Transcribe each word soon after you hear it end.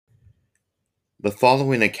The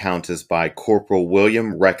following account is by Corporal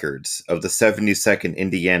William Records of the 72nd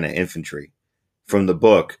Indiana Infantry, from the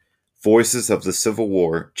book Voices of the Civil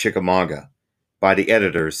War, Chickamauga, by the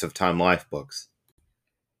editors of Time Life Books.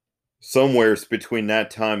 Somewheres between that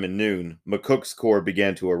time and noon, McCook's Corps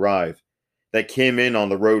began to arrive. They came in on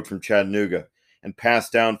the road from Chattanooga and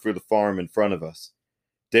passed down through the farm in front of us.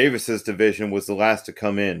 Davis's division was the last to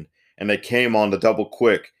come in, and they came on the double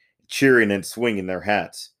quick, cheering and swinging their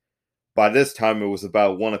hats. By this time it was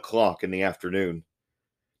about 1 o'clock in the afternoon.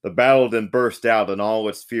 The battle then burst out in all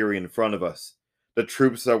its fury in front of us. The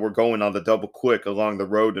troops that were going on the double quick along the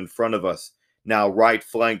road in front of us now right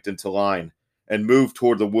flanked into line and moved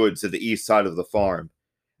toward the woods at the east side of the farm.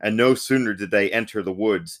 And no sooner did they enter the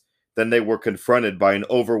woods than they were confronted by an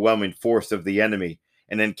overwhelming force of the enemy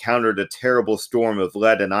and encountered a terrible storm of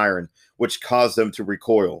lead and iron which caused them to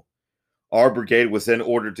recoil. Our brigade was then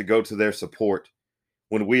ordered to go to their support.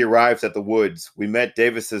 When we arrived at the woods, we met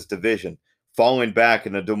Davis's division, falling back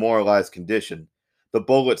in a demoralized condition, the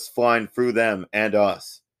bullets flying through them and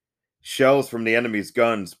us. Shells from the enemy's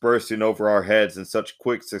guns bursting over our heads in such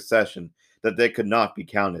quick succession that they could not be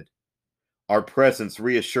counted. Our presence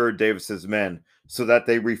reassured Davis's men so that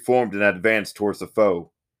they reformed and advanced towards the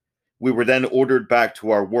foe. We were then ordered back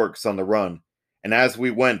to our works on the run, and as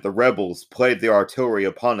we went, the rebels played the artillery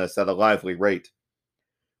upon us at a lively rate.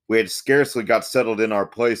 We had scarcely got settled in our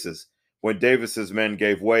places when Davis's men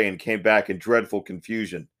gave way and came back in dreadful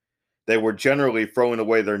confusion. They were generally throwing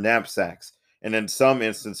away their knapsacks, and in some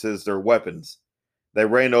instances their weapons. They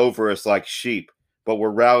ran over us like sheep, but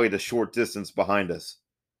were rallied a short distance behind us.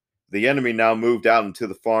 The enemy now moved out into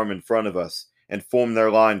the farm in front of us, and formed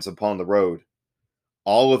their lines upon the road.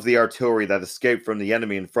 All of the artillery that escaped from the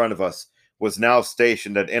enemy in front of us was now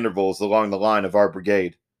stationed at intervals along the line of our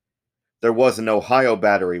brigade. There was an Ohio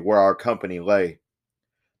battery where our company lay.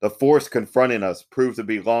 The force confronting us proved to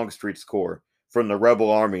be Longstreet's corps from the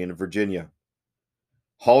rebel army in Virginia.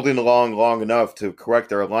 Holding along long enough to correct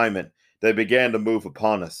their alignment, they began to move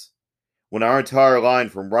upon us. When our entire line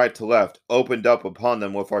from right to left opened up upon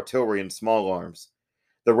them with artillery and small arms,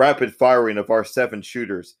 the rapid firing of our 7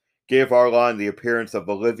 shooters gave our line the appearance of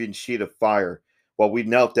a living sheet of fire while we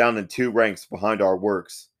knelt down in 2 ranks behind our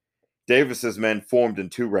works. Davis's men formed in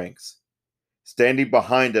 2 ranks, standing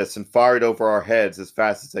behind us and fired over our heads as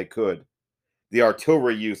fast as they could. The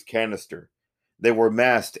artillery used canister. They were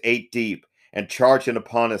massed 8 deep and charging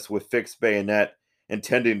upon us with fixed bayonet,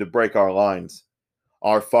 intending to break our lines.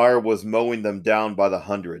 Our fire was mowing them down by the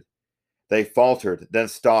hundred. They faltered, then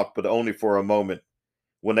stopped, but only for a moment,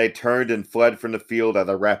 when they turned and fled from the field at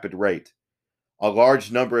a rapid rate. A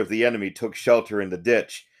large number of the enemy took shelter in the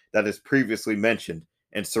ditch that is previously mentioned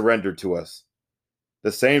and surrendered to us.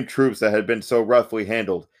 The same troops that had been so roughly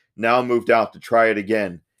handled now moved out to try it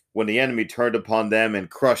again, when the enemy turned upon them and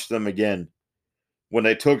crushed them again. When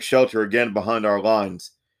they took shelter again behind our lines,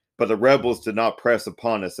 but the rebels did not press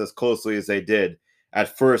upon us as closely as they did,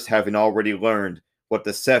 at first having already learned what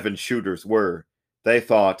the 7 shooters were. They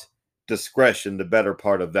thought, discretion the better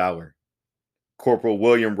part of valor. Corporal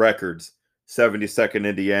William Records, 72nd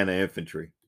Indiana Infantry.